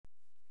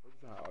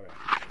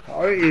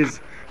Ha'ara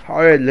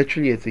ha'ara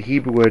literally it's a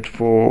Hebrew word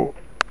for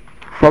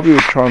probably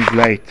would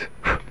translate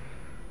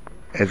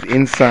as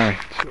insight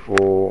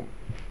or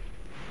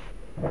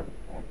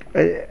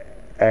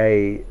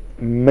a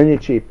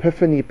miniature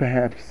epiphany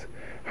perhaps.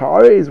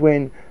 Ha'ara is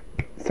when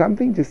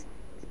something just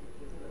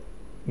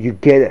you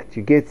get it,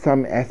 you get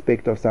some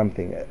aspect of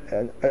something,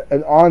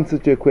 an answer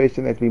to a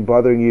question that's been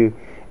bothering you,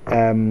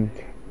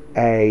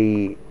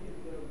 a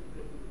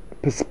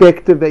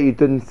perspective that you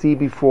didn't see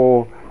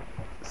before,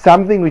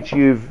 something which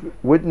you've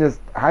witnessed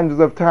hundreds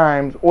of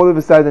times, all of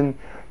a sudden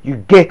you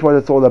get what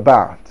it's all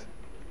about.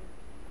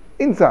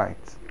 Insight,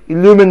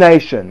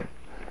 illumination.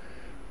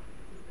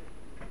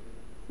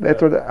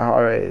 That's what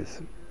Ha'ara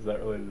is. Is that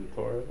related to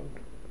Torah?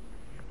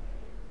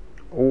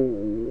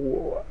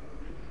 Oh,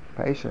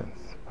 patience.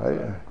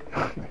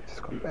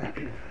 Just got back.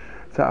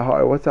 So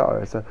Ha'ara, what's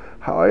Ha'ara? So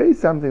Ha'ara is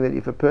something that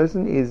if a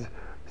person is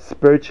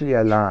spiritually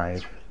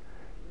alive,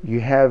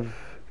 you have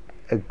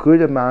a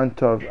good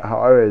amount of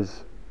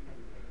Ha'aras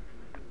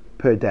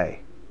per day.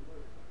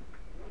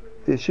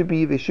 You should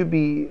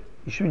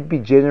be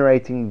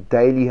generating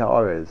daily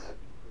Ha'aras.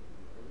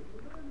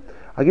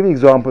 I'll give you an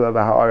example of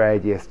a Ha'ara I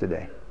had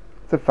yesterday.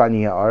 It's a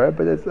funny Ha'ara,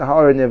 but it's a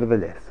Ha'ara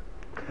nevertheless.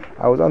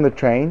 I was on the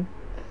train,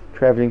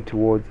 traveling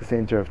towards the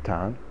center of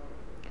town,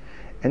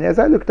 and as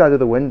I looked out of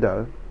the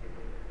window,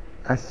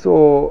 I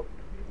saw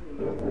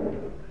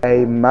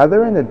a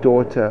mother and a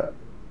daughter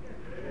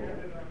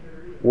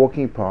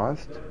walking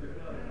past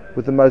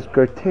with the most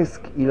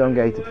grotesque,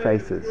 elongated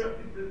faces.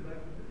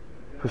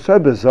 It was so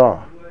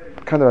bizarre.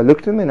 Kind of, I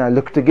looked at them and I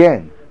looked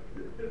again.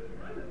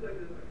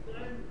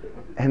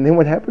 And then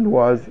what happened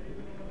was,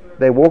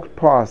 they walked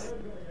past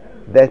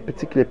that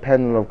particular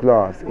panel of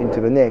glass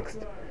into the next,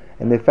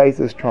 and their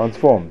faces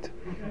transformed.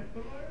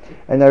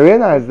 And I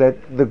realized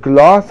that the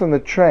glass on the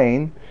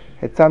train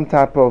had some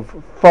type of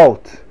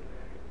fault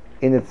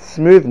in its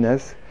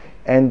smoothness,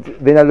 and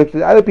then I looked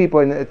at other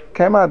people and it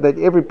came out that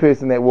every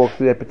person that walked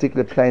through that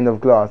particular plane of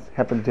glass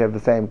happened to have the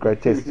same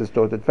grotesque,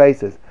 distorted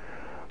faces.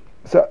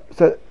 So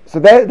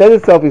that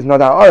itself is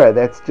not our aura.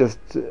 That's just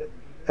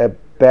a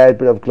bad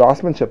bit of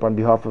glassmanship on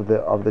behalf of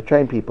the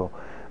train people.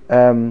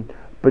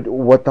 But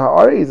what the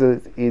aura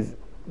is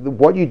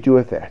what you do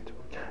with that.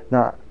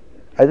 Now,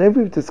 I don't know if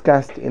we've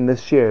discussed in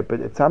this year,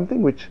 but it's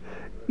something which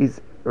is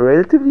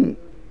relatively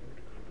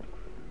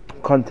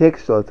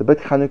contextual. It's a bit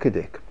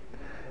Chanukkadic,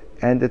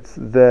 and it's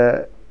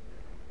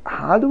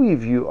how do we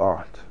view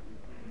art?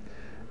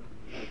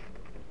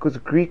 Because the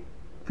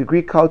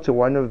Greek culture,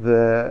 one of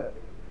the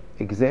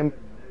things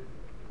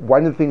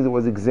that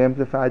was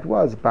exemplified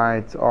was by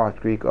its art,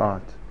 Greek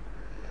art.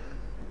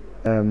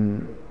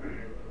 And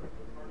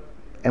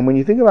when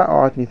you think about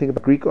art, and you think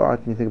about Greek art,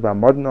 and you think about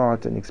modern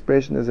art and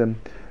expressionism,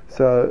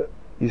 so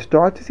you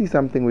start to see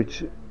something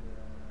which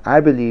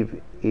I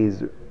believe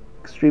is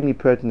extremely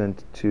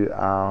pertinent to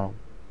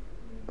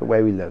the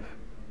way we live.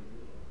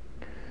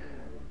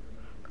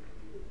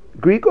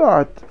 Greek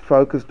art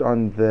focused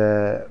on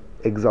the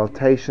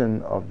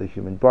exaltation of the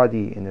human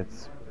body in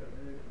its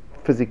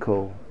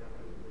physical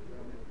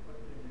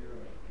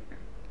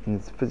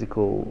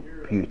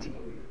beauty,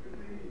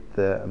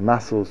 the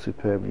muscles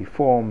superbly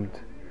formed,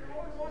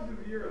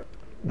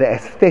 the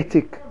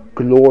aesthetic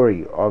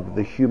glory of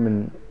the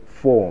human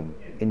form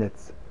in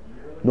its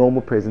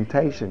normal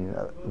presentation.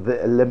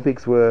 The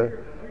Olympics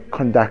were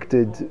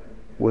conducted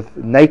with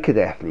naked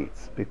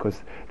athletes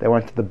because they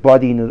wanted the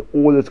body in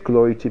all its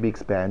glory to be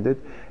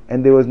expanded,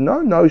 and there was no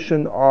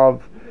notion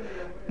of,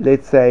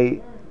 let's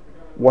say,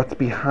 what's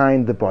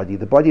behind the body.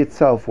 The body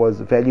itself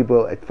was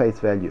valuable at face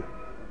value.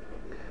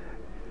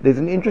 There's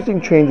an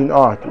interesting trend in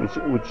art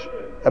which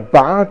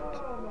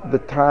about the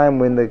time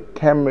when the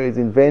camera is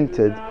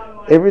invented,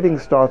 everything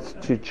starts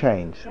to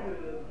change.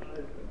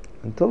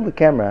 Until the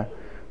camera,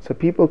 so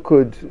people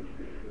could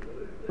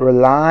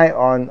rely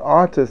on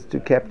artists to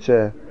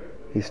capture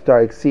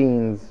historic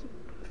scenes,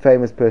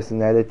 famous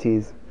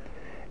personalities.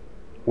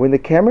 When the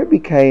camera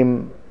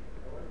became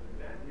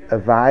a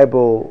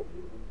viable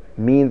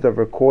means of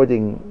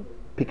recording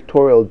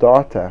pictorial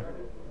data,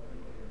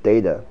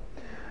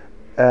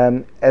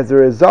 as a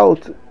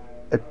result,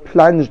 it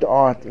plunged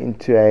art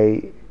into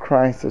a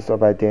crisis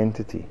of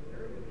identity.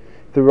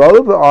 The role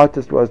of the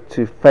artist was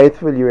to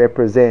faithfully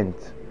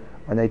represent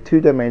on a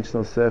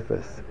two-dimensional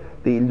surface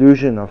the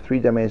illusion of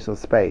three-dimensional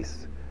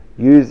space,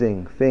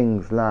 using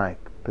things like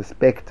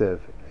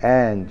perspective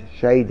and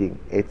shading,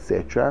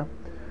 etc.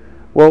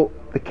 Well,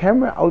 the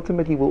camera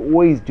ultimately will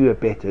always do a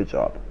better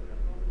job.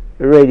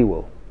 It really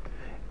will.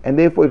 And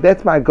therefore, if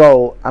that's my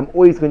goal, I'm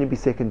always going to be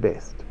second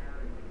best.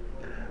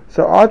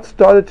 So art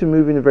started to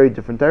move in a very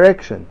different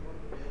direction.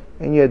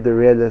 And you had the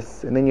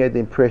realists, and then you had the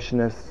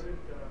impressionists,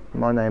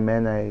 Monet,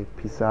 Manet,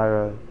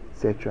 Pissarro,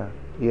 etc.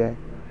 Yeah?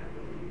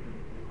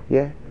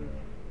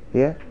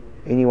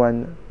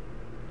 Anyone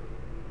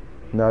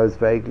knows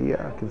vaguely?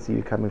 I can see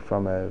you coming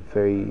from a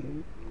very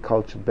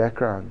cultured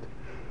background.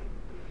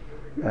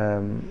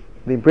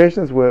 The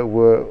Impressionists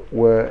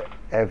were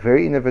a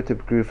very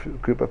innovative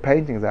group of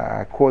paintings.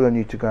 I call on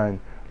you to go and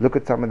look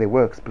at some of their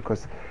works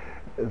because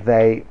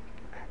they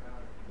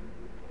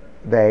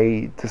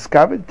they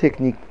discovered a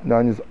technique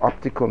known as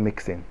optical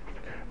mixing.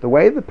 The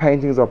way the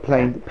paintings are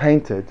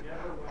painted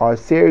are a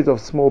series of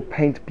small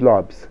paint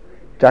blobs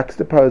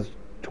juxtaposed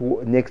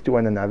next to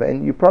one another.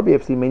 And you probably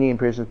have seen many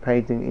Impressionist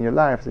paintings in your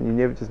lives, and you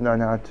never just known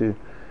how to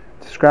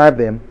describe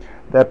them.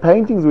 They're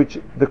paintings which,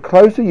 the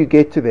closer you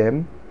get to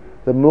them,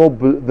 the more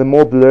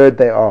blurred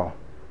they are.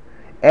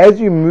 As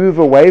you move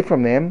away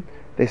from them,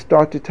 they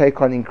start to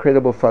take on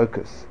incredible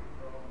focus.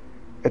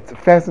 It's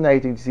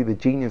fascinating to see the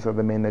genius of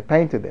the men that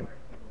painted them.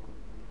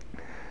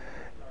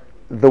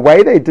 The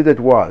way they did it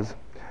was,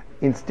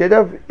 instead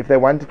of, if they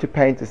wanted to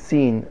paint a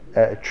scene,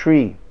 a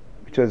tree,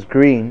 which was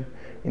green,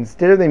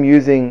 instead of them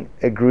using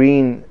a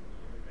green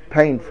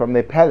paint from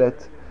their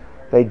palette,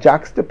 they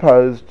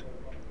juxtaposed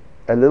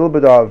a little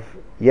bit of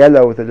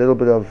yellow with a little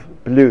bit of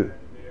blue.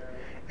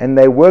 And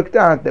they worked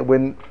out that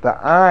when the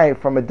eye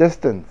from a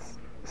distance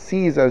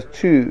sees those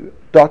two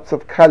dots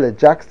of color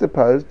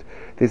juxtaposed,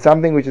 there's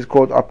something which is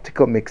called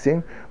optical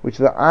mixing, which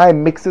the eye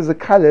mixes the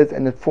colors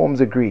and it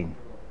forms a green.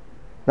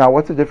 Now,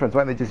 what's the difference?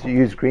 Why don't they just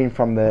use green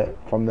from the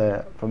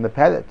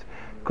palette?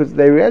 Because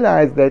they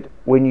realize that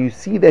when you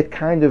see that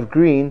kind of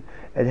green,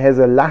 it has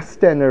a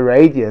luster and a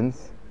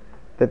radiance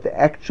that the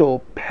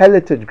actual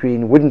paletted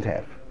green wouldn't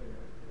have.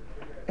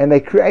 And they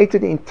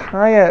created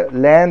entire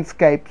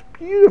landscapes,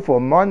 beautiful.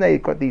 Monet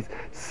got these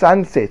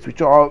sunsets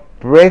which are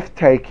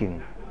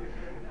breathtaking,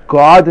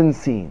 garden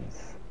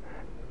scenes,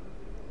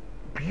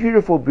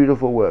 beautiful,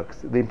 beautiful works,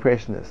 the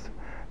Impressionists.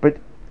 But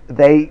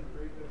they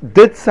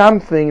did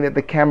something that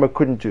the camera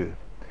couldn't do.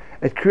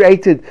 It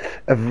created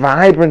a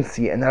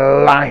vibrancy and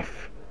a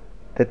life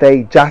that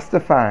they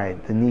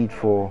justified the need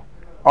for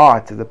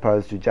art as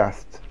opposed to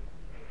just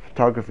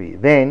photography.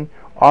 Then,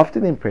 after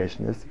the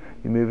Impressionists,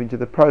 you move into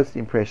the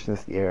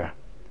post-Impressionist era.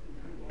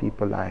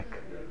 People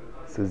like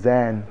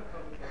Cézanne,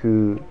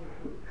 who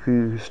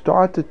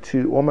started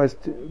to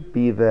almost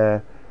be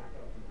the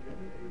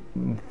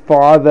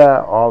father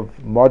of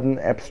modern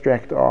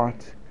abstract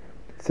art,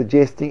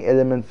 suggesting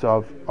elements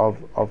of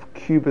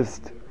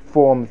cubist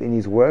forms in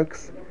his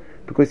works,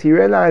 because he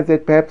realized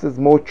that perhaps it's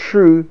more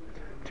true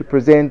to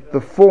present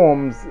the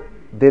forms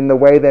than the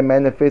way they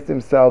manifest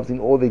themselves in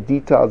all their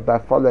details by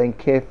following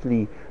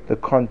carefully the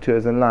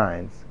contours and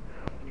lines,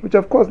 which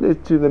of course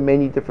led to the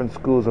many different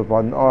schools of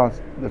modern art,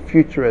 the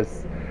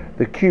futurists,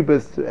 the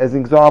cubists. As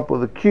an example,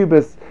 the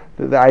cubists,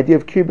 the idea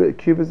of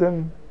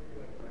cubism,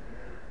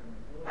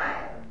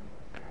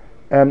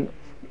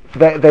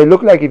 they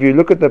look like, if you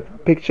look at the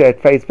picture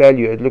at face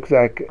value, it looks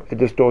like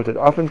distorted.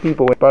 Often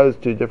people, when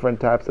exposed to different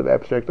types of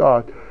abstract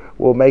art,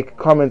 will make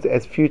comments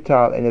as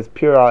futile and as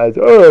puerile as,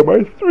 "Oh,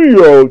 my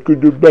 3-year-old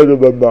could do better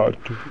than that."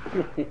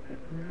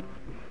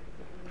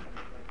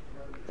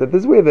 So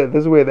this is where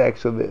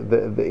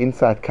the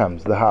insight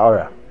comes, the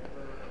ha'ara.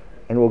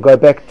 And we'll go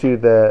back to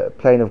the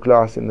plane of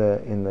glass in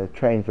the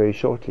train very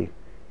shortly.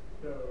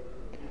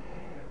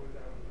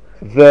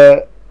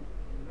 The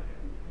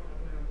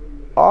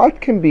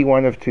art can be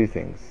one of two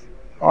things.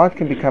 Art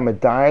can become a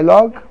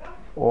dialogue,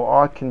 or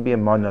art can be a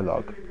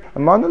monologue. A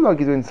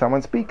monologue is when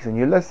someone speaks and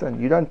you listen.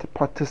 You don't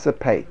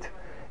participate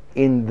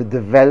in the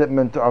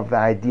development of the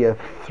idea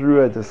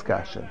through a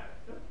discussion.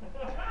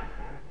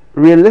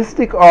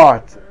 Realistic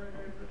art,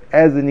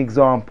 as an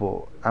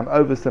example, I'm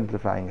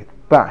oversimplifying it,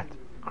 but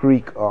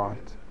Greek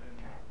art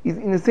is,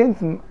 in a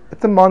sense,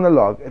 it's a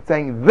monologue. It's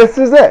saying, this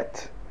is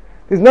it.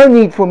 There's no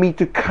need for me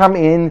to come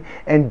in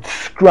and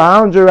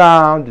scrounge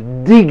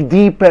around, dig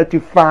deeper to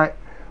find.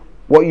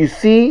 What you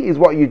see is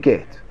what you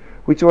get,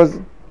 which was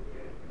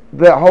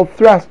the whole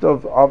thrust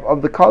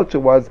of the culture,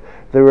 was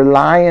the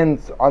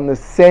reliance on the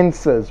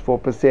senses for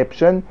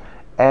perception,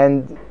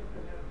 and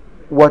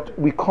what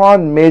we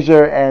can't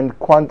measure and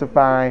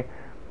quantify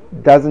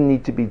doesn't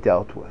need to be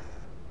dealt with.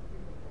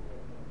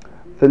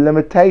 The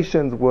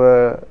limitations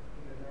were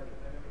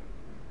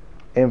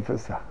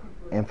emphasized.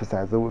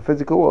 The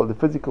physical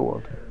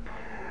world.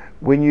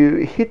 When you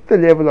hit the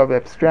level of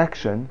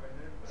abstraction,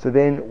 so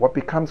then what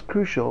becomes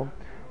crucial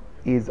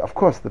is, of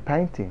course, the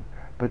painting.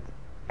 But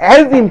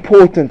as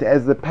important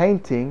as the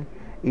painting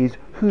is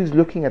who's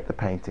looking at the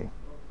painting.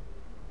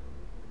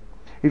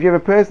 If you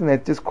have a person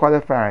that's just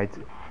qualified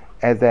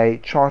as a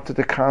chartered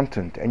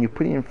accountant and you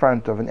put him in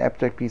front of an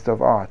abstract piece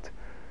of art,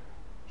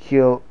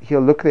 he'll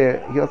look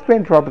there. He'll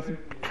spend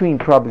between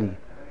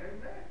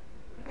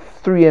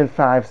 3 and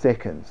 5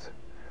 seconds.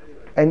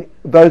 And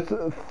those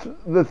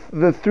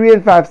the 3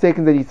 and 5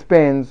 seconds that he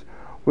spends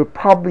will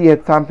probably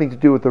had something to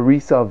do with the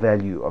resale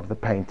value of the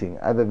painting,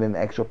 other than the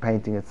actual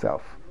painting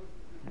itself.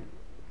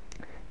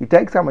 You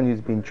take someone who's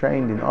been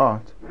trained in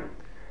art,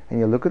 and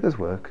you look at this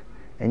work,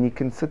 and you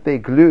can sit there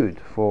glued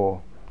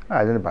for,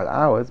 I don't know about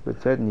hours,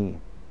 but certainly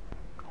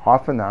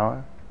half an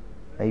hour,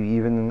 maybe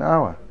even an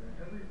hour.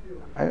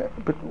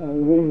 But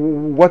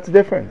what's the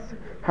difference?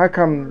 How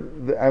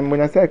come? And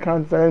when I say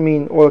accountants, I don't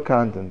mean all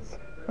accountants.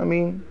 I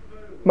mean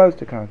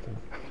most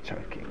accountants. I'm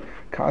joking.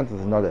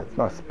 Accountants is not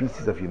a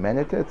species of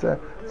humanity. It's a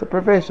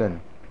profession.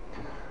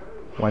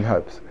 One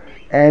hopes.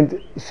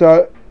 And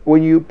so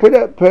when you put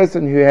a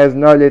person who has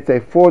no, let's say,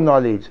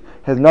 foreknowledge,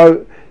 has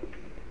no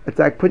It's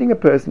like putting a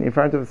person in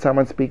front of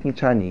someone speaking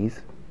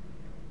Chinese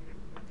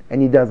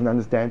and he doesn't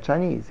understand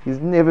Chinese. He's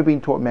never been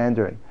taught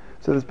Mandarin.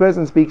 So this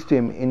person speaks to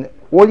him, and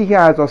all he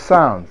hears are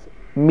sounds,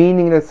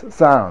 meaningless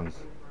sounds.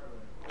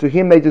 To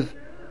him, they just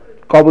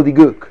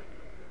gobbledygook.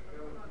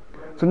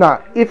 So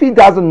now, if he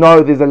doesn't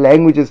know there's a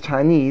language as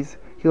Chinese,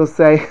 he'll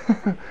say,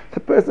 the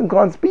person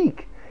can't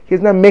speak. He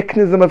has no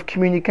mechanism of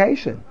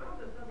communication.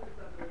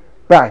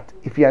 But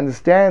if he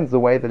understands the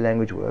way the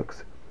language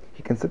works,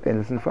 he can sit there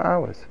and listen for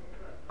hours.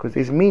 Because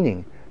there's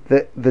meaning.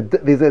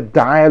 There's a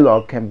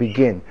dialogue can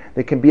begin.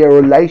 There can be a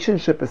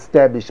relationship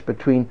established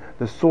between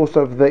the source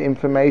of the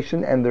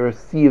information and the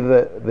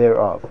receiver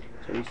thereof.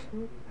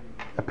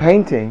 A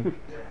painting,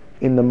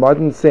 in the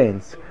modern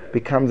sense,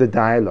 becomes a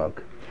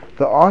dialogue.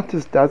 The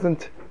artist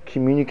doesn't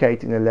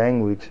communicate in a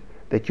language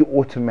that you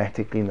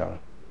automatically know.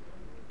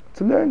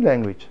 It's a learned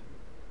language.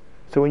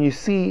 So when you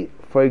see,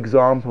 for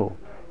example,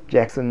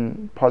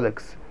 Jackson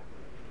Pollock's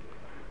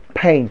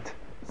paint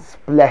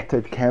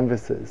splattered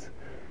canvases,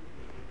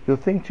 you'll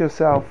think to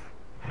yourself,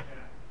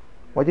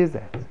 what is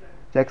that?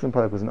 Jackson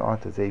Pollock was an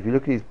artist. If you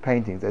look at his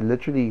paintings,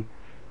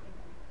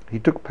 he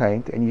took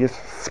paint and he just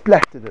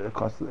splattered it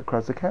across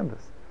the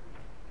canvas.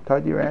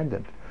 Totally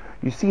random.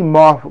 You see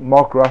Mark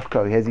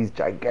Rothko, he has these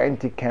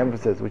gigantic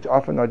canvases which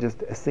often are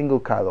just a single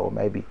color, or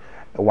maybe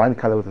a one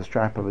color with a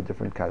stripe of a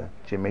different color,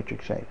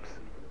 geometric shapes.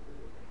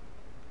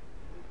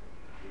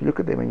 You look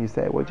at them and you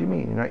say, what do you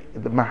mean?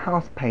 My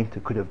house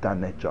painter could have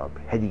done that job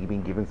had he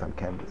been given some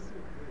canvas.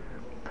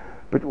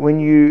 But when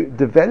you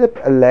develop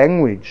a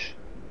language,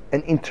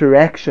 an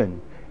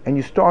interaction, and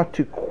you start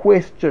to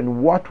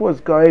question what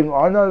was going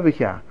on over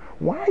here,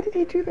 why did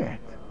he do that?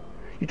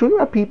 You're talking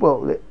about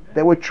people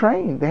that were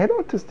trained. They had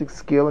artistic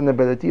skill and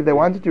ability. If they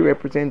wanted to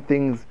represent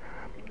things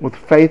with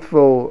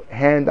faithful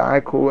hand-eye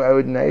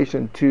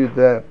coordination to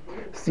the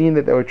scene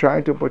that they were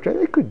trying to portray,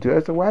 they could do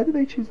it. So why did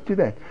they choose to do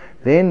that?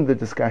 Then the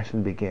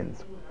discussion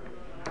begins.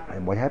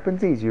 And what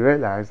happens is you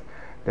realize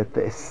that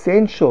the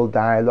essential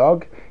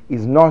dialogue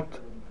is not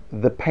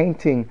the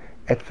painting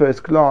at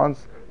first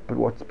glance, but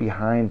what's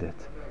behind it.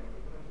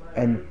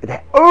 And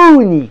it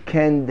only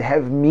can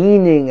have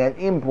meaning and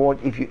import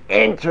if you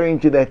enter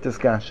into that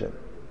discussion.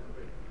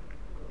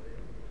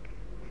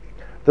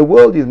 The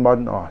world is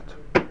modern art.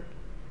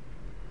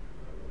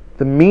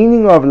 The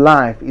meaning of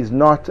life is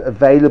not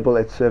available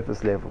at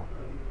surface level.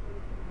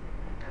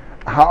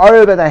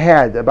 However, that I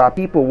had about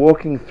people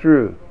walking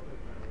through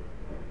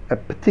a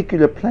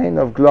particular plane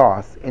of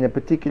glass in a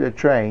particular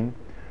train,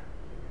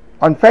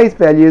 on face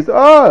value is,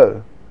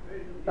 oh,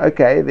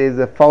 okay, there's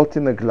a fault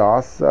in the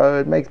glass, so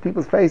it makes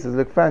people's faces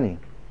look funny.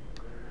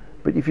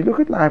 But if you look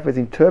at life as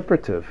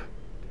interpretive,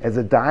 as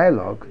a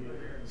dialogue,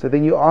 so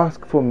then you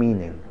ask for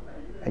meaning.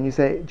 And you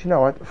say, do you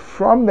know what?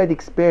 From that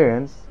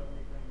experience,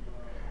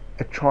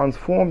 it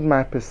transformed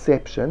my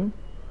perception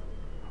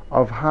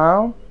of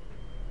how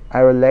I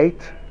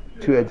relate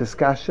to a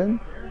discussion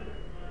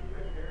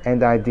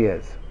and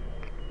ideas.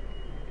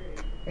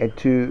 And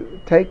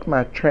to take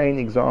my train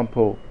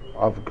example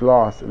of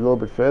glass a little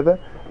bit further,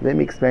 let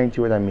me explain to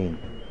you what I mean.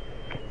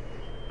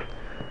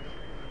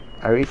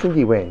 I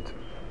recently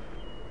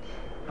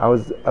I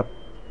was a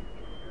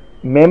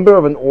member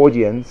of an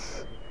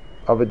audience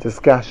of a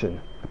discussion,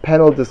 a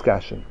panel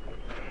discussion.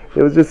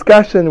 There was a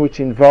discussion which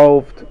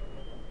involved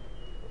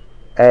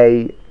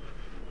there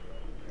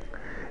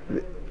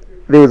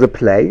was a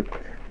play.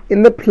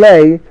 In the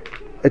play,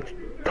 it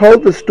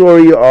told the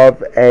story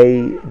of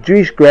a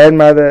Jewish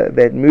grandmother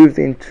that moves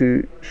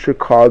into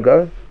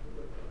Chicago,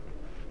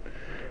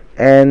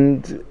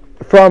 and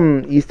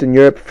from Eastern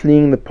Europe,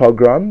 fleeing the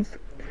pogroms.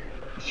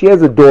 She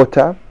has a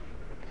daughter,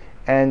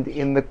 and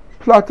in the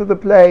plot of the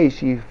play,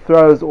 she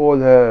throws all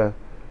her,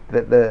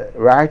 the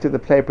writer of the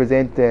play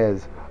presents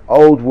as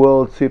old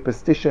world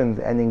superstitions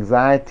and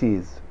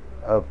anxieties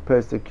of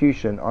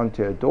persecution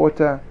onto her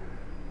daughter.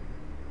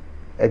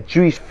 A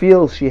Jewish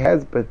feel she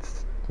has, but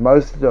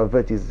most of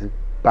it is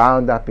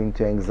bound up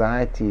into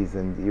anxieties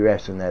and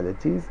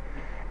irrationalities.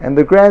 And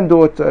the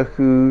granddaughter,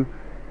 who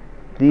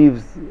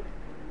leaves,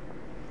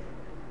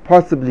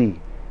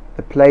 possibly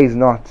the play is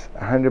not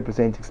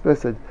 100%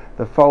 explicit,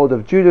 the fold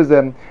of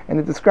Judaism, and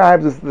it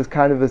describes this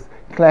kind of this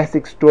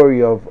classic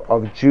story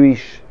of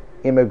Jewish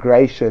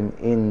immigration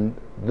in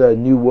the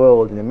New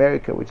World in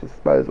America, which I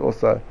suppose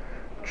also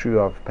true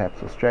of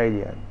perhaps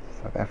Australia and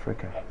South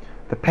Africa.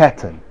 The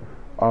pattern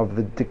of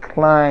the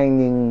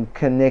declining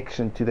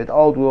connection to that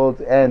old world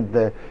and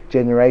the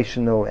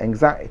generational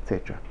anxiety,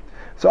 etc.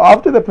 So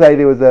after the play,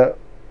 there was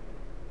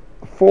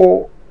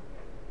 4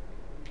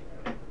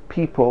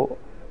 people,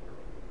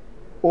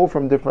 all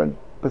from different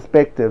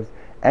perspectives,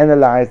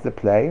 analyzed the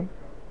play.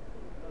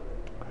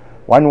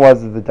 One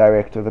was the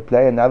director of the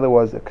play, another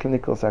was a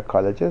clinical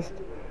psychologist,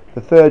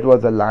 the third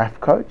was a life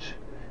coach,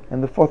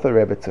 and the fourth a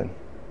Rebbitzin.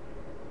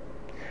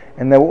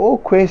 And they were all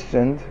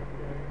questioned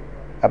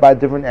about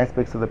different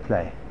aspects of the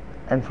play.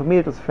 And for me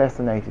it was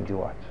fascinating to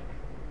watch.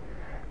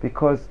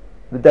 Because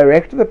the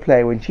director of the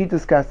play, when she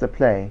discussed the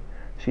play,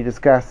 she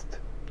discussed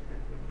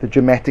the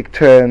dramatic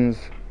turns,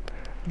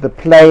 the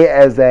play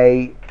as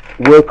a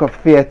work of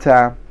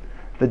theatre,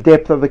 the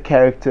depth of the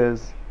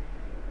characters.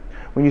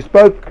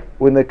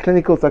 When the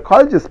clinical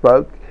psychologist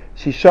spoke,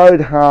 she showed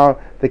how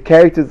the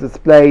characters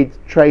displayed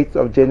traits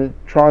of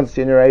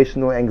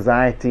transgenerational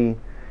anxiety,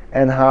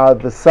 and how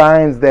the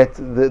signs that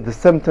the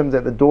symptoms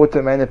that the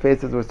daughter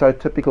manifested were so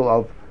typical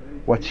of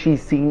what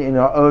she's seen in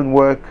her own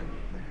work.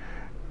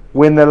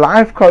 When the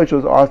life coach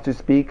was asked to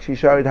speak, she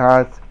showed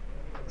how it's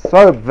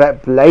so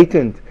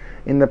blatant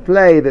in the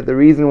play that the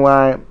reason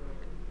why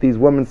these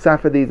women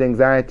suffer these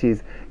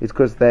anxieties is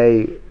because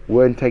they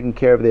weren't taking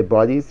care of their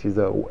bodies. She's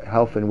a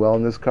health and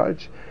wellness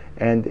coach,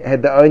 and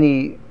had they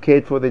only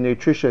cared for their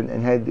nutrition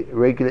and had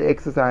regular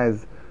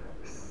exercise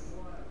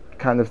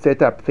kind of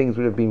set up, things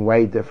would have been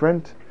way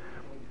different.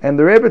 And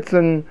the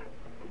Rebbetzin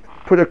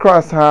put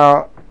across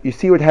how you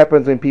see what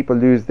happens when people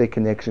lose their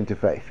connection to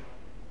faith.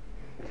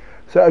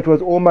 So it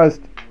was almost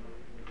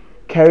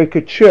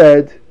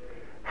caricatured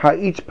how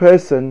each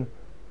person,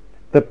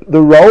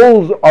 the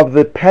roles of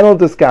the panel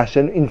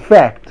discussion, in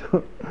fact,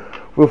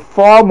 were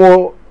far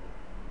more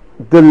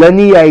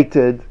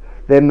delineated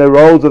than the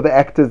roles of the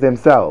actors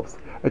themselves.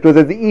 It was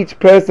as if each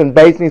person,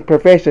 based on his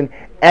profession,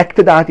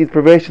 acted out his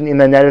profession in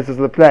the analysis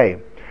of the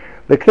play.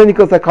 The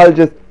clinical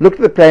psychologist looked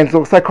at the play and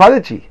saw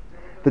psychology.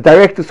 The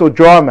director saw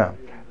drama.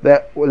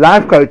 The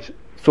life coach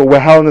saw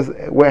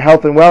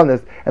health and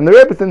wellness. And the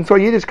Rebbetzin saw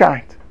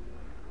Yiddishkeit.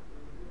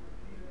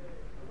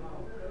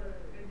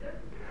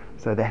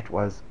 So that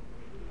was,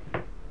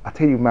 I'll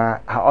tell you my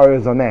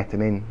ha'oras on that,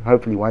 and then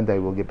hopefully one day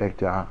we'll get back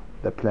to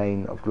the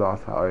plane of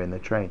glass ha'or in the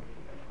train.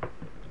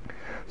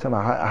 So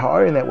my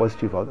ha'or in that was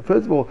twofold.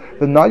 First of all,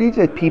 the knowledge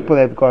that people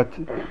have got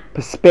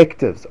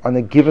perspectives on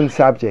a given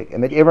subject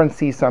and that everyone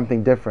sees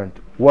something different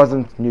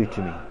wasn't new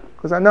to me.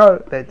 Because I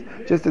know that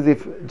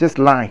just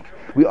like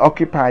we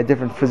occupy a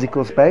different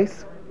physical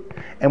space,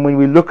 and when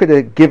we look at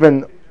a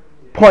given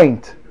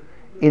point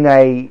in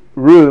a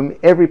room,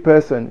 every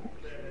person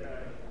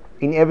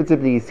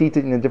inevitably is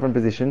seated in a different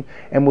position,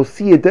 and we'll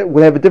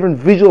have a different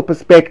visual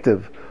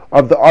perspective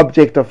of the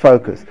object of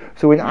focus.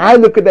 So when I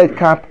look at that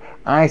cup,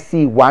 I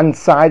see one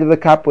side of the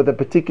cup with a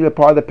particular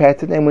part of the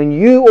pattern, and when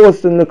you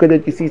also look at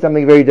it, you see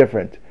something very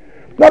different.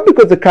 Not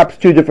because the cup's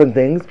two different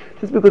things,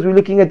 just because we're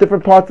looking at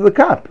different parts of the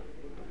cup.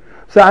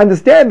 So I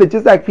understand that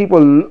just like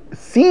people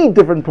see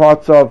different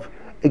parts of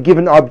a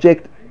given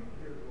object,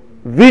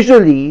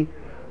 visually,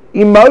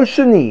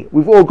 emotionally,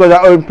 we've all got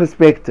our own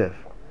perspective,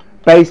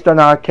 based on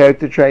our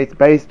character traits,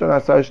 based on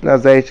our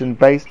socialization,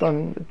 based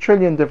on a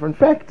trillion different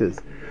factors.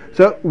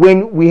 So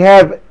when we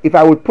have, if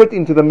I would put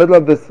into the middle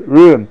of this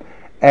room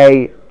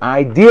a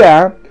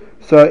idea,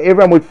 so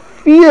everyone would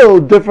feel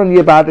differently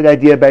about that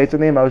idea based on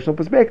their emotional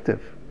perspective.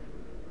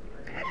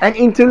 And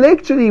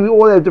intellectually we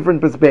all have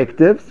different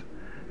perspectives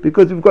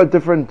because we've got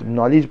different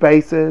knowledge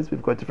bases,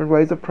 we've got different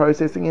ways of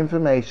processing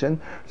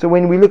information. So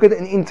when we look at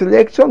an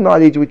intellectual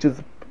knowledge which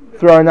is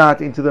thrown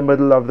out into the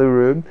middle of the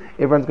room,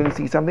 everyone's going to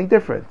see something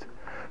different.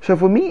 So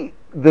for me,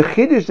 the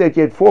chiddush that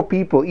you had four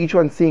people, each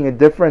one seeing a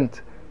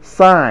different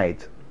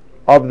side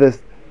of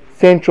this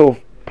central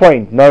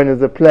point known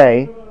as a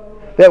play,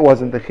 that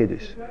wasn't the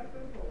chiddush.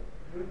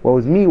 What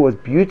was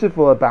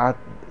beautiful about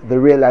the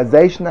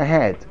realization I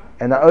had,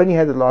 and I only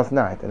had it last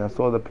night, and I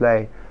saw the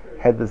play,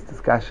 had this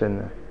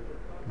discussion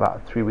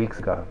about 3 weeks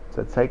ago,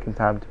 so it's taken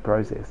time to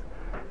process,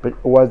 but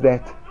was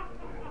that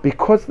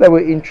because they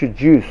were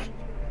introduced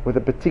with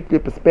a particular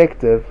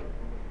perspective,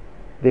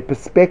 their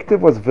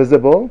perspective was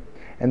visible,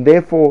 and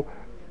therefore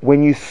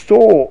when you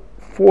saw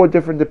four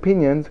different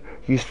opinions,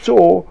 you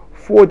saw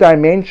four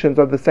dimensions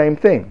of the same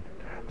thing.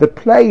 The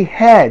play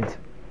had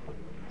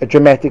a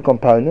dramatic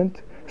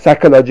component,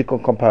 psychological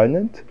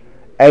component,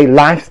 a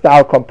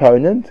lifestyle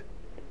component,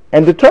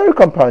 and the Torah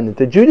component,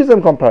 the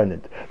Judaism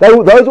component.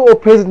 Those are all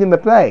present in the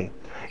play.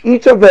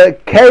 Each of the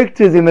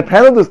characters in the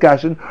panel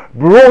discussion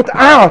brought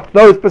out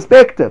those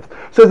perspectives.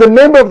 So as a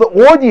member of the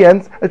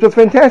audience, it was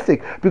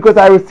fantastic because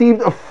I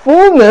received a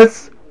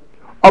fullness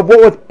of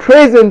what was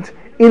present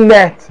in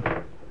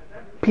that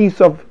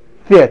piece of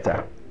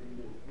theatre.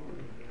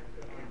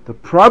 The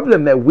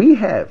problem that we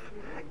have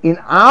in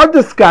our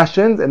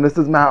discussions, and this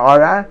is my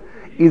aura,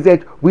 is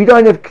that we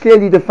don't have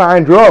clearly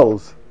defined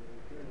roles.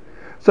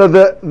 So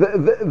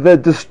the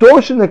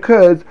distortion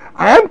occurs.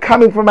 I am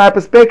coming from my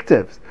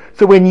perspectives.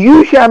 So when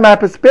you hear my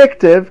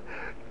perspective,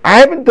 I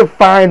haven't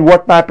defined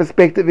what my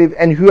perspective is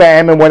and who I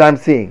am and what I'm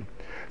seeing.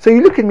 So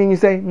you look at me and you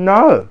say,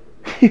 no,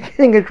 you're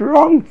getting it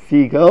wrong,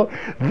 Siegel.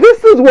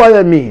 This is what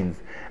it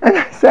means. And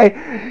I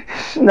say,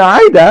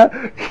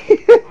 Schneider,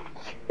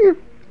 you're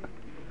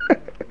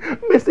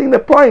missing the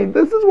point.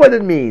 This is what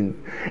it means.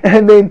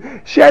 And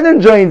then Shannon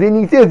joins in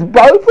and he says,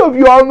 both of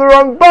you are on the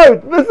wrong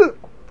boat.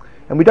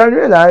 And we don't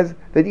realize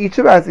that each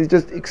of us is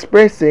just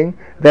expressing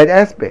that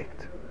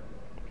aspect.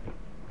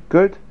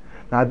 Good?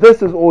 Now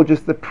this is all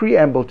just the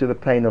preamble to the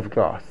plane of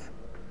glass.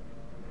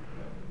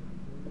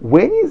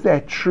 When is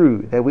that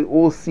true, that we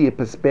all see a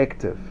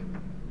perspective?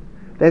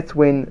 That's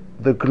when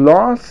the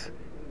glass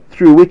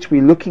through which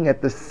we're looking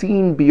at the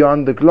scene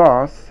beyond the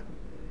glass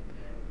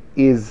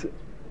is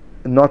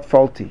not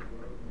faulty.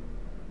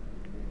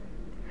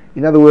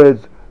 In other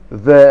words,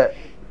 the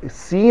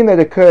scene that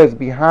occurs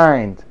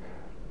behind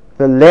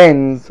the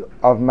lens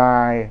of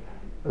my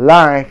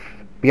life,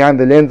 behind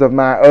the lens of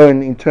my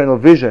own internal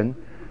vision.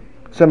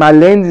 So my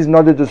lens is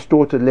not a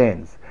distorted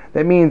lens.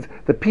 That means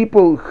the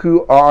people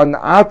who are on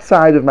the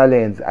outside of my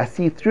lens, I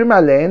see through my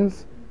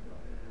lens.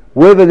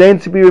 Were the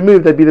lens to be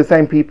removed, they'd be the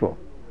same people.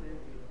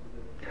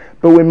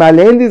 But when my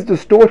lens is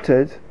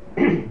distorted,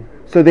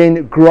 so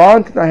then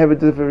granted I have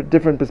a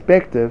different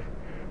perspective,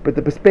 but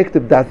the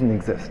perspective doesn't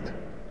exist.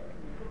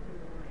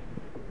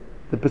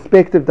 The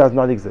perspective does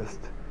not exist.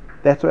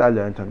 That's what I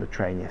learned on the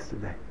train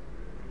yesterday.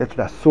 That's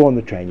what I saw on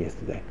the train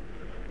yesterday.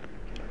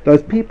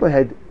 Those people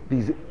had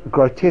these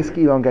grotesque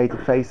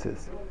elongated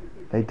faces.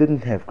 They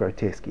didn't have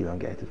grotesque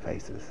elongated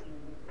faces.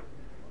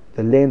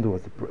 The lens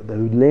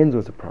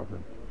was a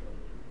problem.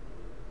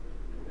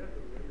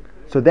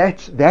 So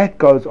that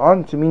goes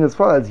on to mean as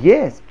follows.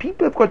 Yes,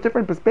 people have got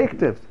different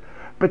perspectives,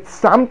 but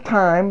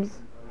sometimes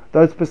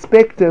those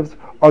perspectives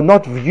are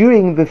not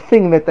viewing the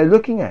thing that they're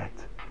looking at.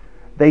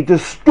 They're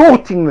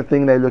distorting the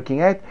thing they're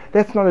looking at.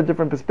 That's not a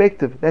different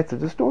perspective, that's a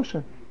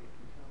distortion.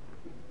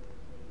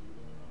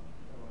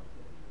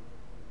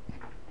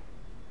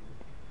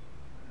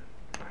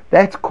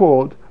 That's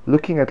called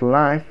looking at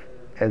life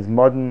as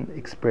modern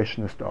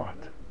expressionist art.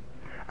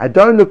 I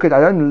don't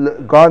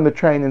go on the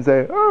train and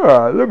say,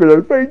 oh, look at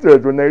those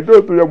faces. When they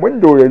go through the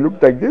window, they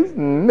look like this,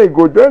 and they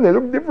go down, they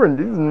look different.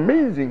 This is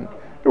amazing.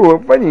 Oh,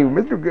 funny,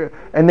 Mr. G-.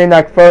 And then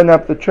I phone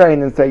up the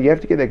train and say, you have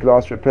to get that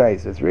glass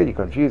replaced. It's really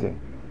confusing.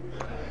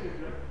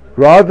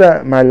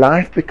 Rather, my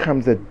life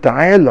becomes a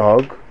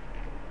dialogue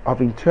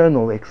of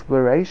internal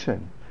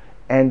exploration.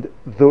 And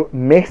the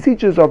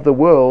messages of the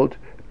world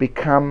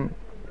become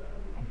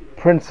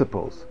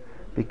principles,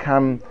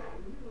 become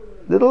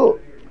little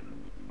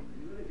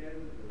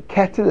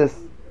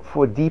catalysts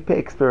for deeper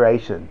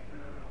exploration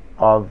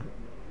of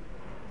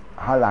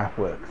how life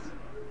works.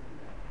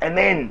 And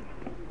then,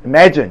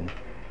 imagine,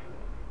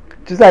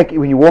 just like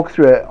when you walk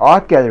through an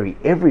art gallery,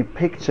 every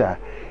picture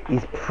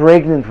is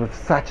pregnant with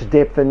such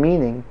depth and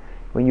meaning.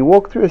 When you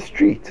walk through a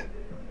street,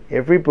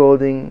 every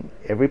building,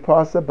 every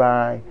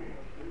passerby,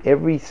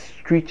 every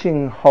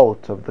screeching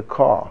halt of the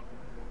car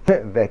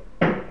that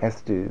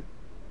has to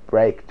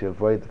brake to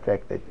avoid the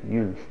fact that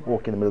you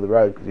walk in the middle of the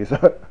road because you're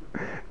so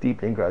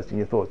deeply engrossed in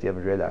your thoughts you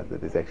haven't realized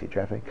that there's actually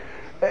traffic.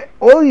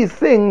 All these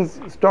things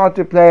start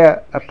to play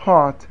a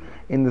part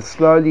in the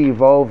slowly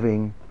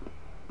evolving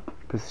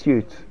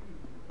pursuit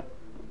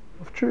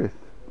of truth,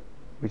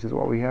 which is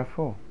what we have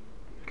for.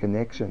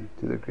 Connection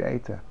to the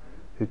Creator,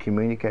 who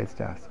communicates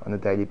to us on a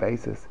daily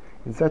basis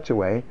in such a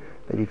way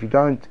that if you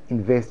don't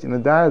invest in a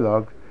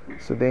dialogue,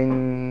 so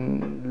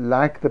then,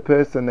 like the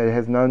person that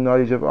has no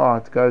knowledge of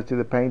art goes to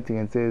the painting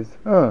and says,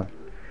 oh,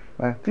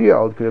 my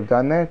 3-year-old could have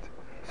done that,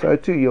 so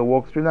too you'll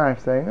walk through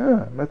life saying,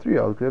 oh, my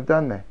 3-year-old could have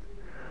done that.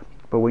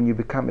 But when you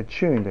become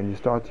attuned and you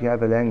start to hear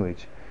the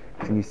language,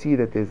 and you see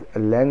that there's a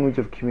language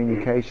of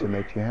communication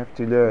that you have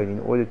to learn in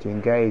order to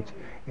engage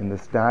in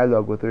this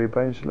dialogue with the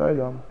Ribono Shel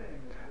Olam,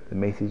 the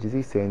messages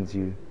He sends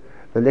you,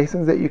 the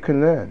lessons that you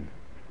can learn,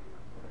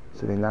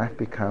 so then life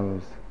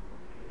becomes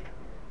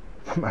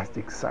the most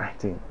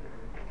exciting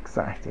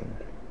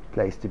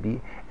place to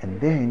be. And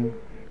then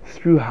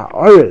through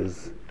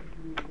ha'oras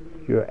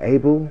you're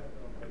able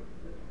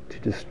to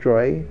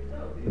destroy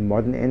the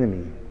modern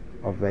enemy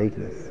of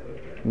vagueness.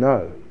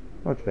 No,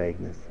 not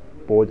vagueness,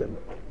 boredom.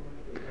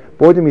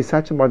 Boredom is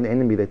such a modern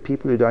enemy that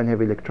people who don't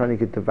have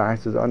electronic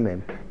devices on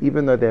them,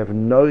 even though they have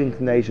no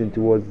inclination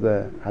towards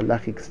the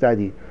halachic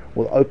study,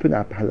 will open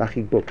up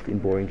halachic books in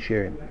boring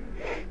shirim.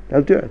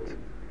 They'll do it.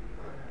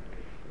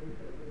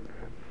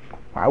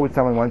 Why would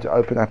someone want to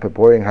open up a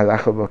boring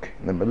halacha book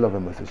in the middle of a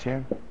Mussar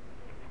Shem?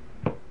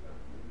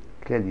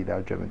 Clearly they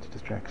are driven to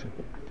distraction.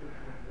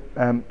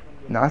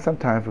 Now some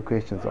time for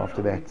questions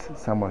after that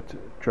somewhat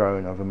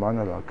drone of a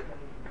monologue.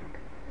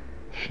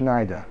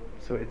 Schneider.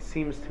 So it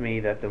seems to me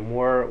that the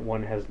more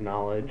one has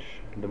knowledge,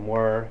 the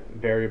more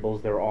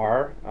variables there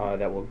are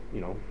that will,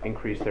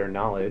 increase their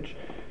knowledge,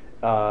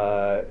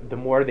 the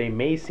more they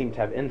may seem to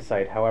have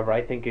insight. However,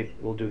 I think it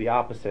will do the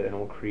opposite and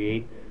will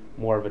create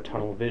more of a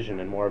tunnel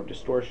vision and more of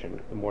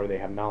distortion the more they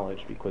have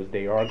knowledge, because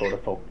they are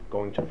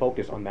going to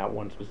focus on that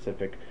one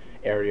specific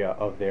area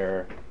of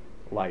their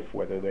life,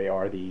 whether they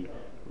are the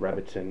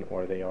Rebbitzin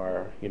or they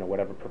are,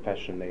 whatever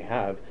profession they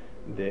have.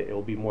 It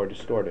will be more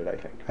distorted, I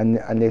think.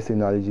 Unless the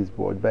knowledge is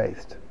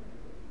broad-based.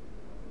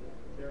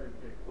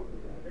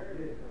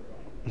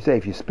 You say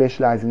if you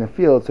specialize in a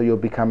field, so you'll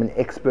become an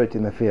expert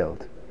in the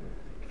field.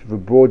 If you have a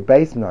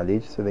broad-based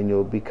knowledge, so then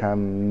you'll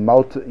become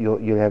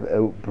you'll have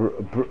a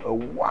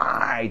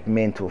wide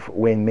mental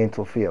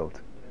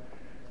field.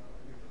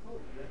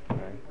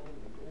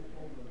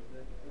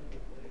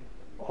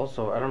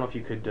 Also, I don't know if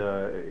you could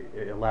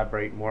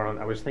elaborate more on.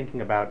 I was thinking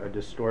about a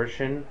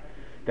distortion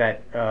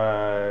that.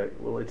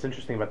 It's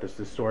interesting about this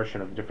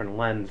distortion of different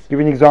lens. Give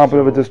me an example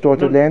of a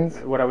distorted lens.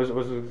 What I was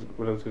going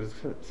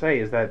to say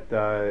is that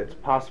it's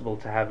possible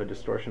to have a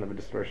distortion of a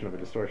distortion of a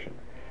distortion.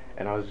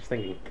 And I was just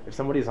thinking, if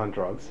somebody's on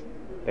drugs,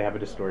 they have a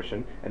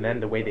distortion, and then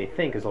the way they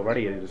think is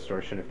already a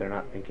distortion if they're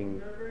not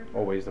thinking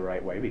always the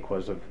right way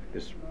because of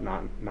this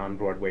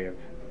non-broad way of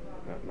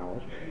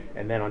knowledge.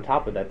 And then on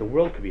top of that, the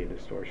world could be a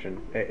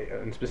distortion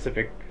in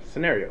specific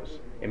scenarios.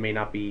 It may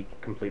not be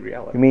complete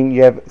reality. You mean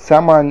you have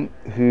someone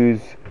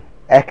who's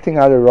acting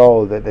out a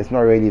role that's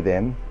not really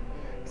them,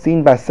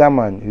 seen by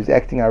someone who's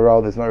acting out a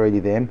role that's not really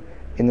them,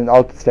 in an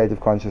altered state of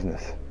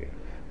consciousness. Yeah.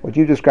 What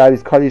you've described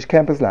is college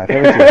campus life,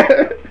 haven't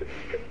you?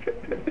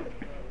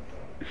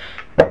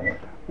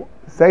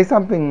 Say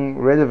something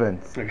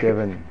relevant,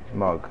 Kevin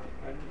Mogg.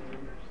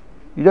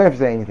 You don't have to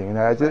say anything.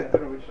 I don't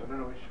know which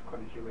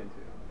college you went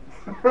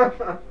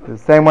to. The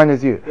same one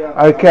as you.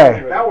 Yeah,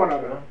 Okay. that one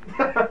I know.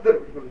 I don't know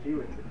which college you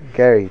went to.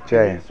 Gary,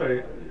 Jay.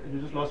 Sorry, you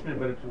just lost me a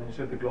bit when you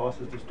said the glass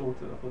is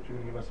distorted. I thought you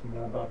were going to give us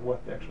more about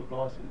what the actual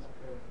glass is.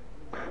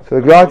 So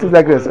the glass is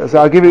like this. So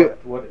I'll give you.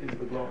 What is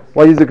the glass?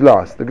 What is the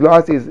glass? The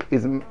glass is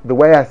the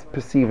way I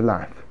perceive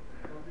life.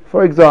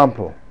 For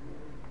example,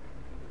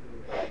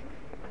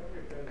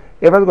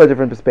 everyone's got a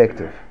different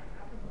perspective.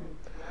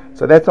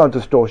 So that's not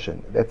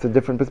distortion. That's a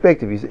different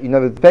perspective. You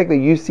know, the fact that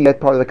you see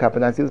that part of the cup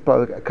and I see this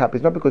part of the cup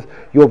is not because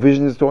your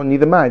vision is distorted,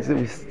 neither mine. It's that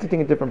we're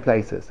sitting in different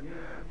places.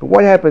 But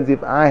what happens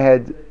if I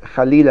had,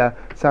 Khalila,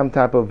 some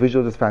type of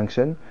visual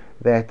dysfunction,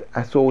 that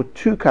I saw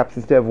two cups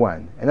instead of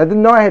one? And I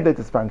didn't know I had that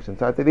dysfunction.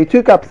 So I'd say, there are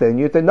two cups there. And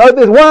you'd say, no,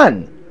 there's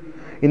one.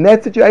 In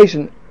that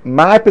situation,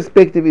 my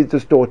perspective is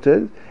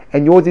distorted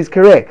and yours is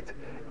correct.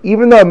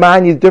 Even though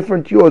mine is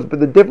different to yours, but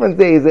the difference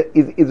there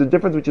is a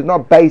difference which is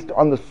not based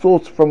on the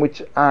source from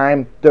which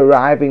I'm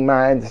deriving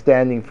my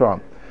understanding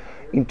from.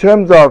 In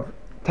terms of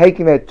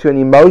taking that to an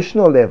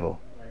emotional level,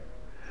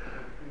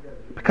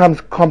 it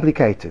becomes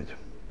complicated.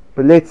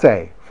 But let's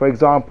say, for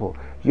example,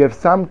 you have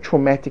some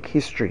traumatic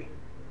history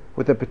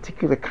with a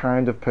particular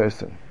kind of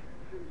person.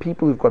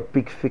 People who've got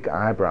big, thick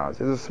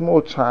eyebrows. As a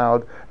small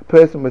child, a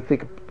person with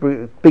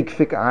big,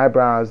 thick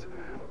eyebrows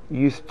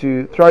used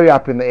to throw you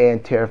up in the air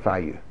and terrify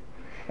you.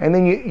 And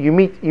then you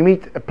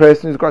meet a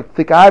person who's got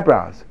thick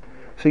eyebrows.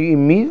 So you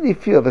immediately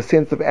feel the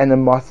sense of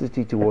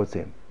animosity towards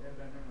him.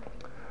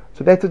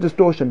 So that's a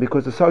distortion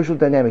because the social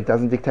dynamic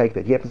doesn't dictate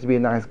that. He happens to be a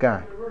nice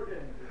guy.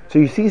 So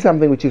you see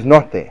something which is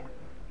not there.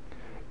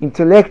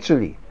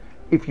 Intellectually,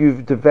 if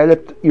you've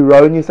developed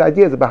erroneous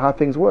ideas about how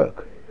things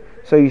work.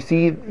 So you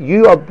see,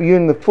 you're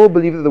in the full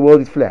belief that the world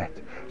is flat.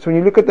 So when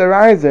you look at the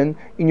horizon,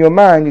 in your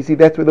mind you see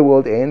that's where the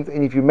world ends,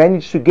 and if you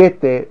manage to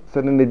get there,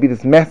 so then there'd be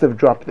this massive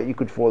drop that you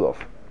could fall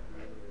off.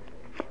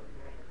 Do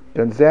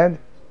you understand?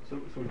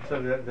 So we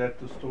say that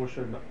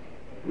distortion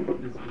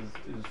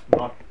is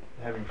not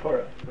having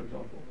Torah, for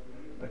example.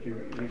 Like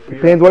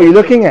Depends what you're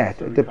looking at.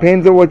 It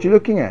depends on what you're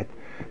looking at.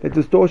 The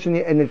distortion,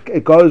 and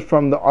it goes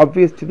from the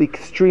obvious to the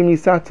extremely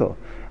subtle.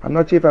 I'm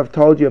not sure if I've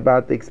told you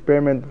about the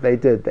experiment that they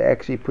did. They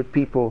actually put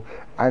people,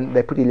 and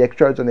they put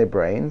electrodes on their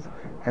brains,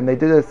 and they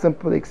did a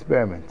simple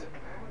experiment.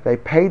 They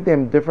paid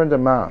them different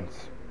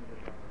amounts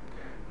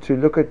to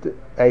look at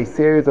a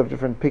series of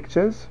different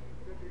pictures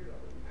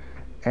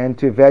and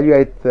to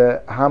evaluate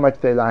how much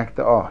they liked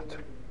the art.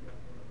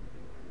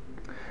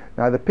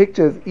 Now the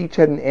pictures each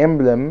had an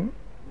emblem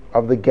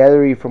of the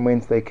gallery from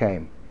whence they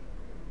came.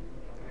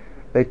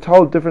 They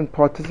told different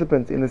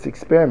participants in this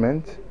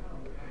experiment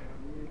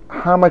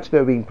how much they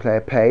were being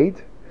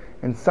paid,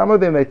 and some of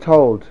them they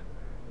told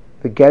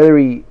the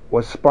gallery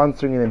was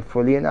sponsoring them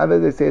fully, and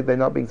others they said they're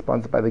not being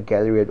sponsored by the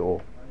gallery at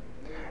all.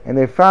 And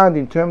they found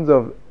in terms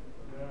of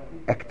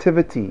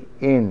activity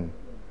in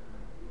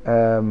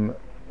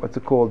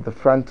the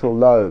frontal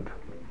lobe,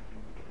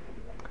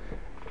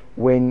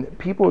 when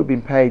people have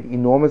been paid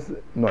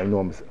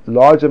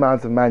large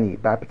amounts of money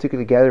by a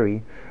particular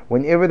gallery,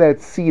 whenever they'd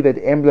see that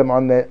emblem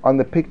on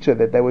the picture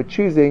that they were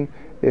choosing,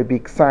 there would be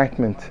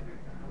excitement.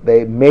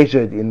 They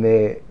measured in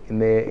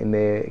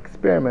their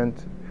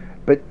experiment,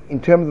 but in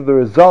terms of the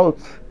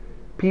results,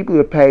 people who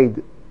were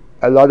paid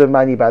a lot of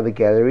money by the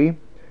gallery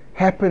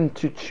happened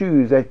to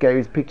choose that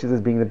gallery's pictures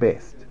as being the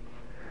best.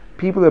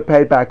 People who are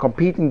paid by a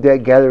competing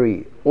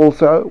gallery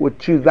also would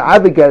choose the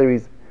other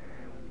galleries.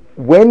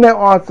 When they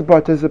asked the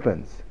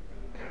participants,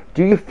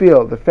 do you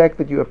feel the fact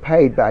that you were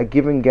paid by a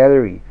given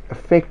gallery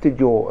affected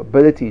your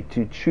ability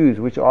to choose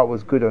which art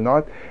was good or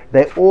not?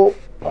 They all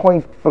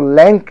point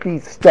blankly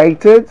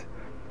stated,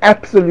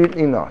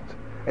 absolutely not.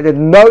 It had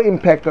no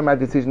impact on my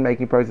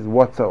decision-making process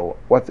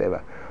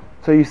whatsoever.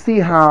 So you see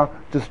how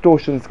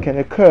distortions can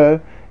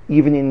occur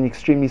even in an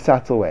extremely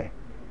subtle way.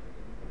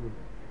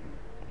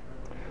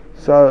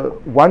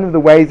 So one of the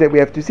ways that we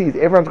have to see is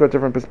everyone's got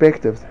different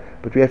perspectives,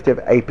 but we have to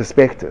have a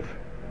perspective,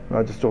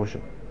 not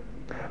distortion.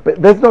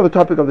 But that's not the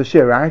topic of the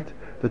shir, right?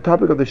 The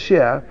topic of the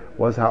shir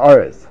was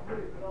ha'oras,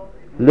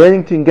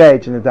 learning to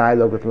engage in a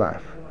dialogue with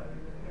life.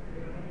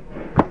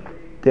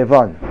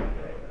 Devon.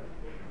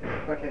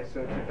 Okay,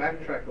 so to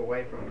backtrack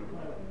away from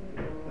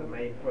the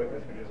main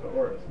focus, which is the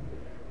auras,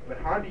 but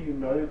how do you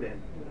know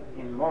then,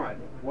 in mind,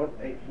 what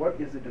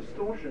is a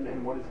distortion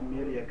and what is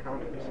merely a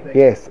counter perspective?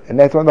 Yes, and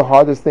that's one of the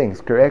hardest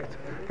things, correct?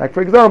 Like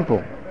for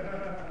example,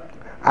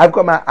 I've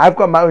got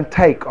my own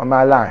take on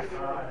my life.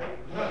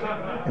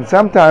 And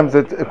sometimes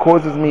it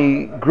causes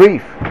me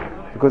grief,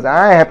 because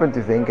I happen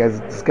to think, as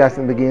discussed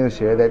in the beginning of the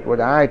share, that what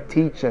I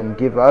teach and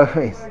give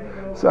over is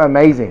so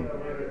amazing.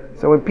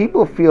 So when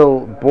people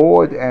feel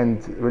bored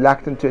and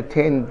reluctant to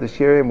attend the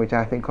shirim, which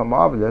I think are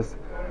marvelous,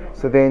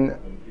 so then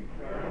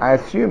I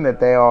assume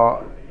that they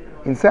are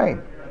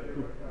insane.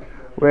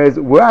 Whereas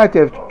were I to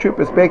have true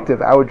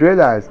perspective, I would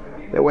realize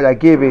that what I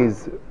give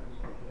is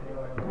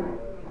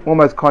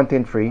almost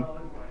content free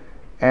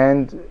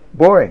and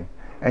boring,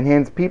 and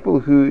hence people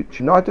who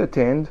do not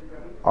attend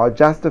are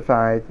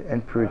justified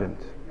and prudent.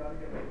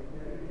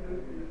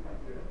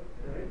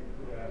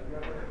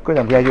 Good,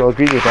 I'm glad you all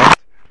agree with that.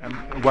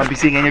 Won't be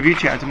seeing any of you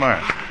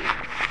tomorrow.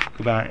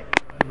 Goodbye.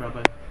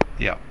 Rabbi,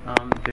 Yeah.